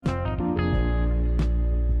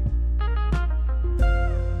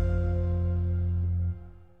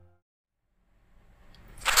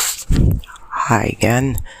Hi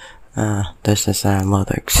again. This is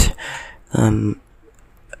Analytics.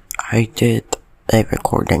 I did a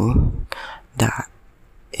recording that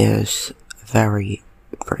is very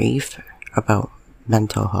brief about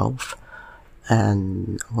mental health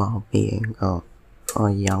and well-being of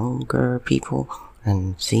younger people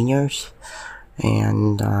and seniors.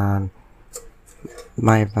 And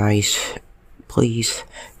my advice, please,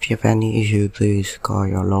 if you have any issue, please call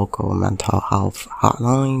your local mental health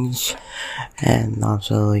hotlines and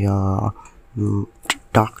also your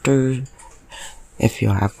doctor if you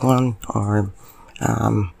have one, or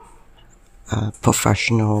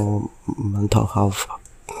professional mental health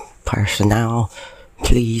personnel.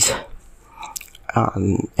 Please,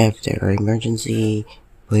 if there are emergency,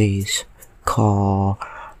 please call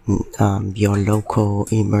your local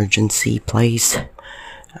emergency place.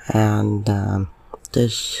 And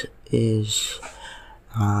this is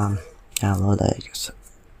Analytics,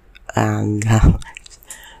 and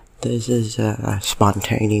this is a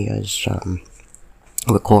spontaneous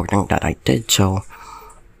recording that I did, so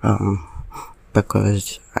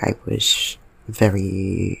because I was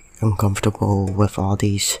very uncomfortable with all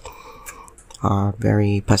these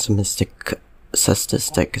very pessimistic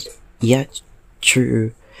statistics, yet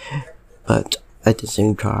true, but at the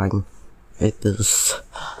same time it is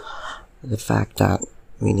the fact that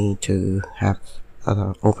we need to have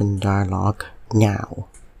an open dialogue now,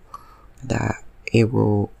 that it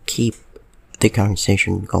will keep the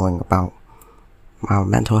conversation going about our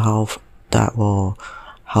mental health, that will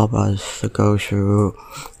help us to go through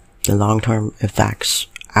the long-term effects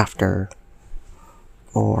after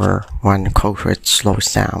or when COVID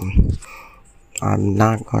slows down. I'm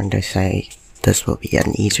not going to say this will be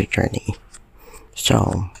an easy journey,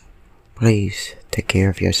 so please take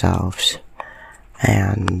care of yourselves,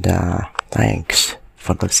 and thanks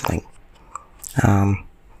for listening.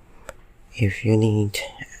 If you need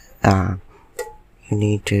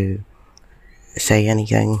to say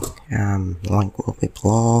anything, link will be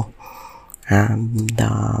below. And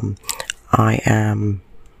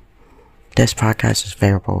this podcast is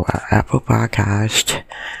available at Apple Podcast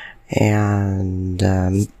and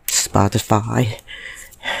Spotify.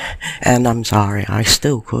 And I'm sorry, I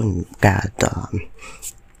still couldn't get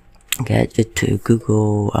it to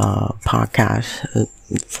Google Podcast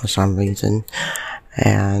for some reason.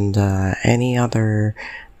 And any other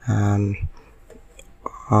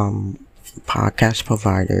podcast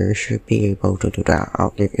provider should be able to do that.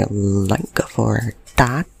 I'll give you a link for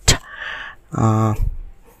that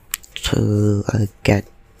to get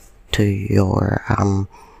to your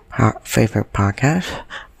favorite podcast,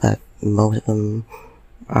 but most of them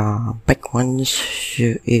big ones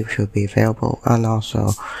should be available, and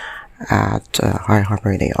also at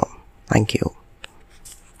iHeartRadio. Thank you.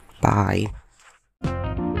 Bye.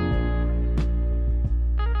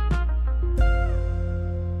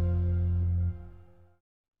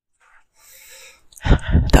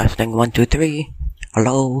 Testing 1, 2, 3.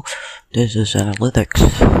 Hello, this is Analytics.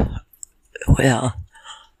 Well,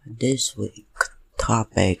 this week's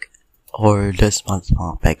topic, or this month's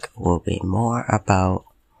topic, will be more about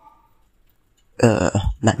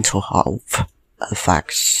mental health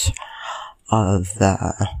effects of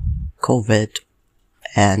COVID,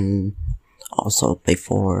 and also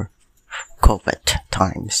before COVID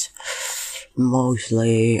times.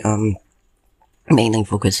 Mostly, mainly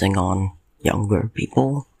focusing on younger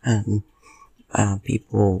people and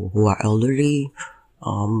people who are elderly.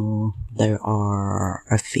 There are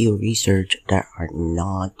a few research that are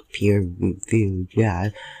not peer-reviewed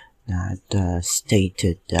yet that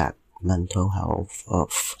stated that mental health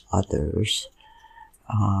of others,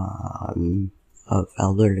 of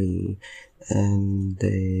elderly and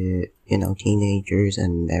the teenagers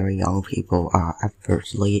and very young people are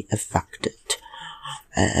adversely affected,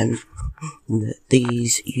 and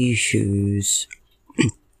these issues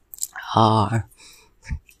are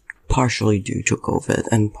partially due to COVID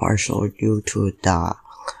and partially due to the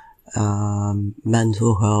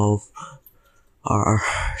mental health are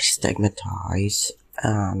stigmatized.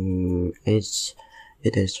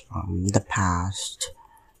 It is from the past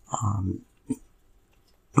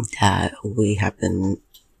that we have been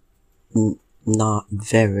not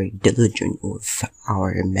very diligent with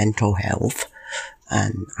our mental health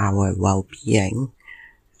and our well-being,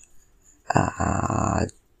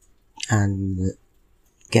 and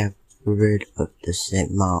get rid of the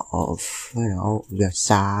stigma of, you're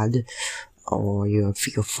sad, or you're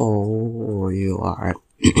fearful, or you are,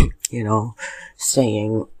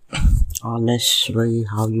 saying honestly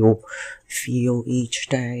how you feel each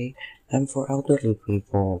day. And for elderly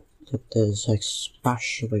people, it is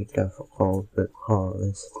especially difficult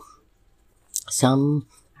because Some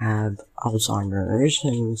have Alzheimer's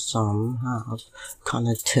and some have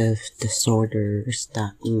cognitive disorders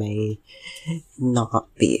that may not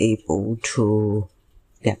be able to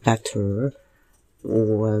get better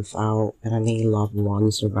without any loved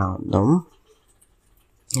ones around them.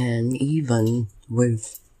 And even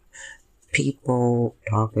with people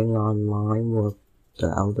talking online with the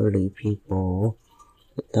elderly people,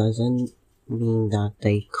 it doesn't mean that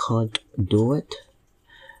they could do it.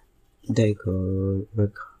 They could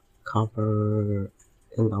recover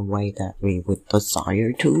in a way that we would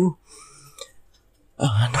desire to.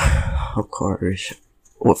 And of course,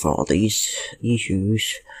 with all these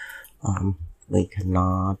issues, we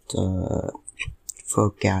cannot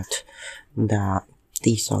forget that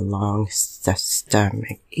these are long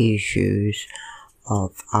systemic issues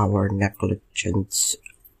of our negligence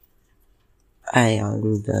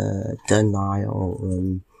and denial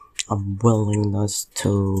and unwillingness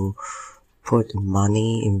to put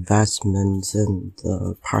money, investments, and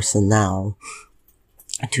personnel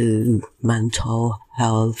to mental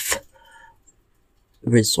health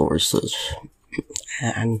resources.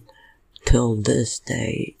 And till this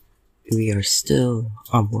day, we are still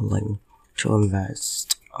unwilling to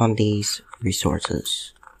invest on these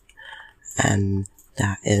resources, and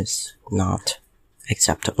that is not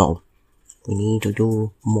acceptable. We need to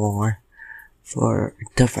do more for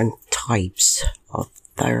different types of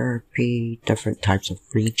therapy, different types of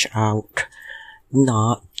reach out,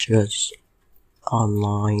 not just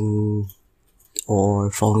online or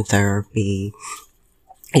phone therapy.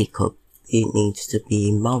 It needs to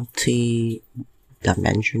be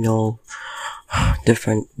multi-dimensional,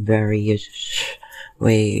 different various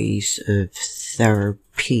ways of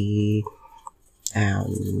therapy,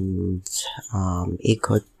 and it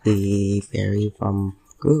could be vary from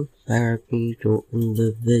group therapy to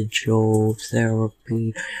individual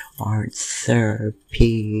therapy, art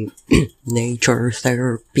therapy, nature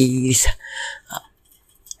therapies,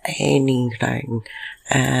 anything.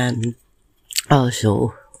 And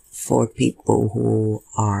also for people who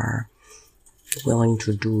are willing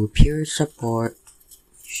to do peer support,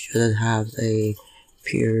 should have a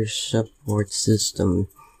peer support system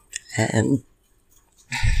and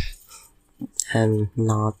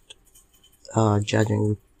not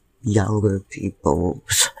judging younger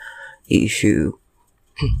people's issue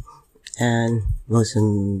and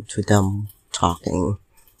listen to them talking,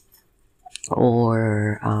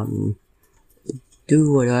 or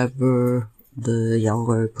do whatever the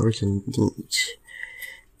younger person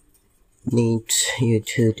needs you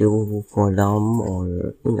to do for them,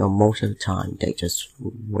 or most of the time they just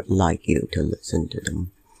would like you to listen to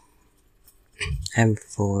them. And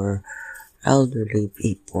for elderly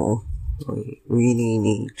people, we really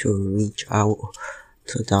need to reach out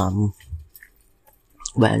to them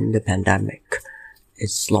when the pandemic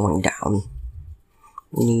is slowing down.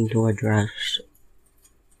 We need to address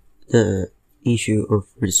the issue of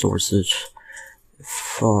resources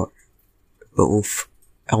for both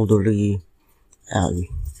elderly and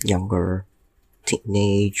younger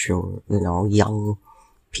teenage or young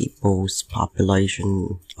people's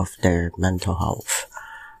population of their mental health.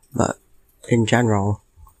 But in general,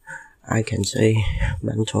 I can say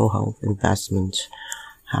mental health investment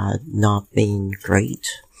had not been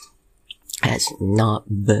great, has not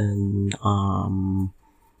been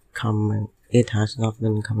coming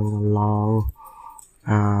along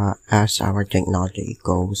as our technology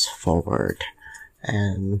goes forward,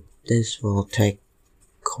 and this will take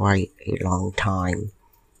quite a long time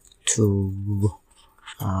to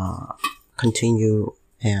continue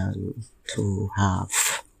and to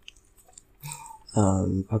have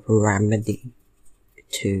a remedy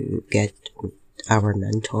to get our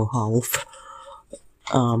mental health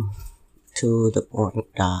to the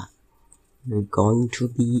point that we're going to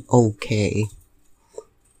be okay,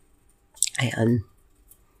 and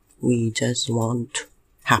we just want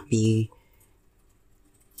happy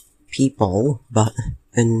people. But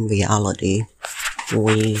in reality,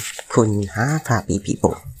 we couldn't have happy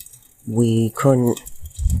people. We couldn't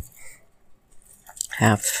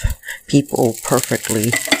have people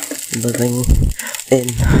perfectly living in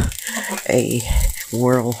a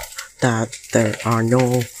world that there are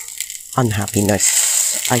no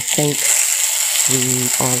unhappiness. I think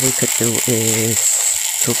all we could do is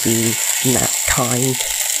to be kind,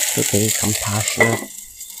 to be compassionate,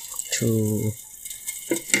 to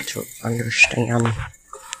understand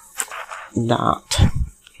that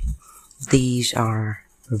these are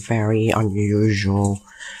very unusual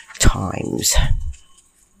times,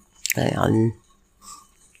 and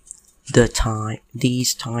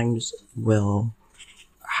these times will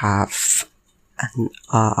have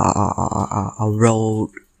a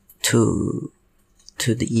road to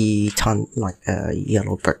the like a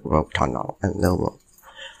yellow brick road tunnel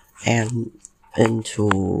and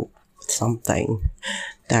into something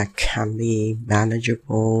that can be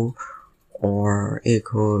manageable, or it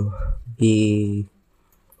could be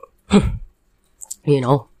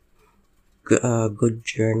a good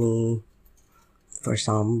journey for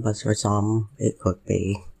some, but for some it could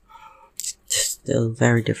be still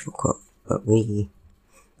very difficult. But we,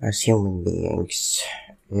 as human beings,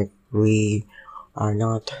 if we are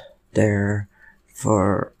not there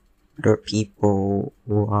for the people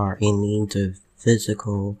who are in need of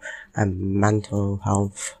physical and mental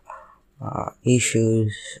health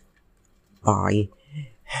issues by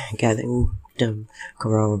getting the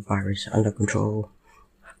coronavirus under control,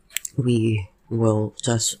 we will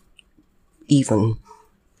just even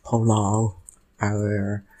prolong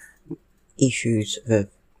our issues with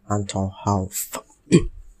mental health.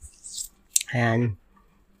 And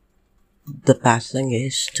the best thing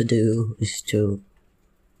is to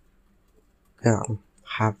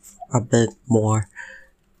have a bit more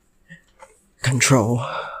control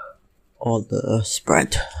on the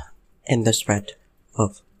spread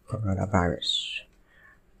of coronavirus.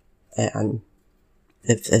 And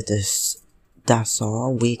if that's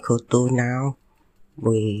all we could do now,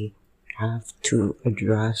 we have to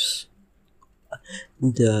address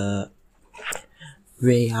the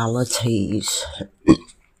realities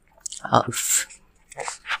of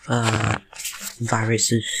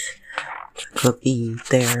viruses could be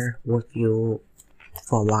there with you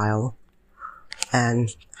for a while,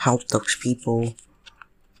 and help those people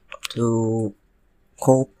to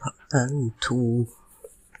cope and to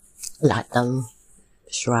let them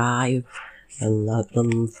thrive and let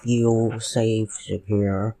them feel safe,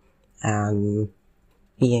 secure, and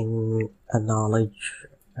being acknowledged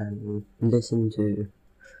and listened to,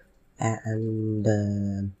 and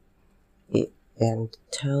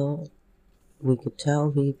we could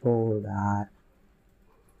tell people that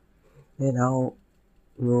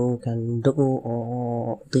you can do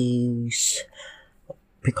all these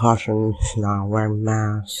precautions now, wear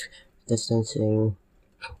masks, distancing,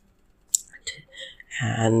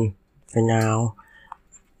 and for now,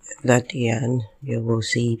 at the end, you will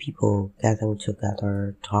see people getting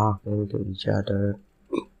together, talking to each other,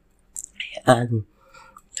 and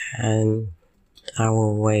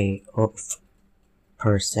our way of,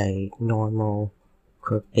 per se, normal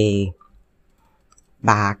could be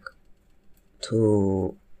back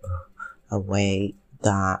to a way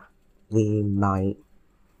that we might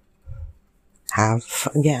have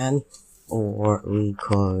again, or we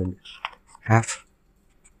could have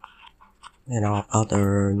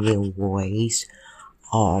other new ways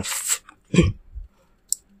of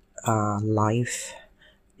life,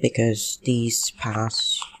 because these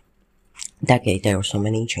past decade there were so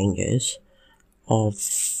many changes of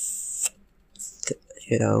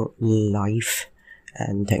life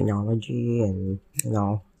and technology and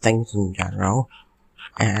things in general,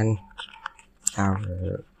 and our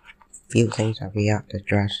few things that we have to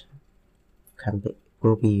address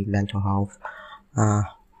will be mental health,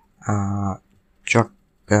 drug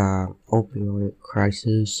opioid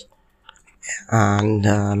crisis, and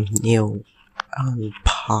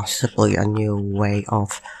possibly a new way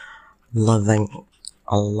of living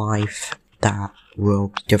a life that will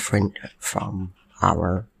be different from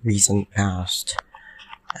our recent past.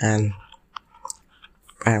 And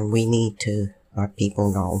we need to let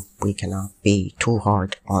people know we cannot be too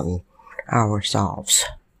hard on ourselves,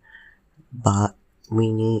 but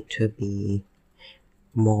we need to be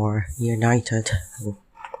more united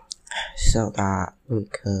so that we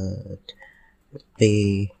could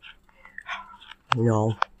be,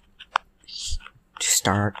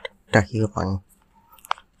 start the healing.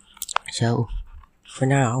 So, for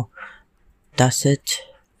now, that's it.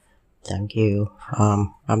 Thank you.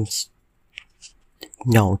 I'm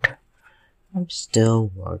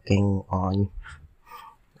still working on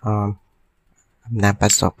an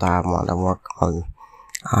episode that I want to work on.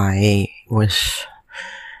 I was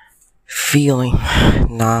feeling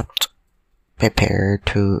not prepared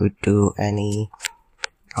to do any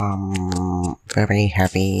very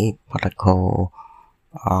heavy political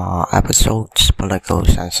political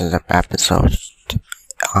sensitive episodes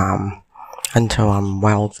until I'm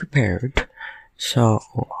well prepared. So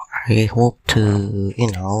I hope to,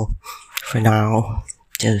 for now,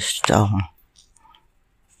 just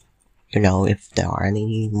if there are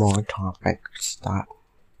any more topics that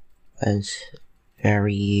is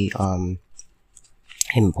very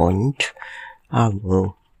important, I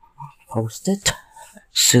will post it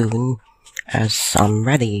soon as I'm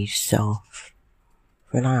ready. So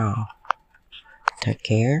for now, take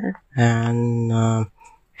care, and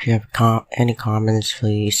if you have any comments,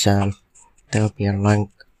 please, there'll be a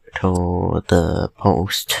link to the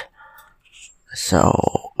post,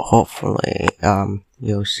 so hopefully,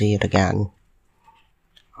 you'll see it again.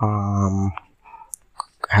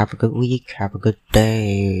 Have a good week, have a good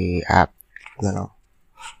day, have a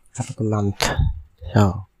good month.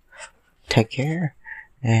 So, take care,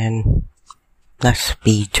 and let's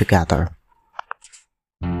be together.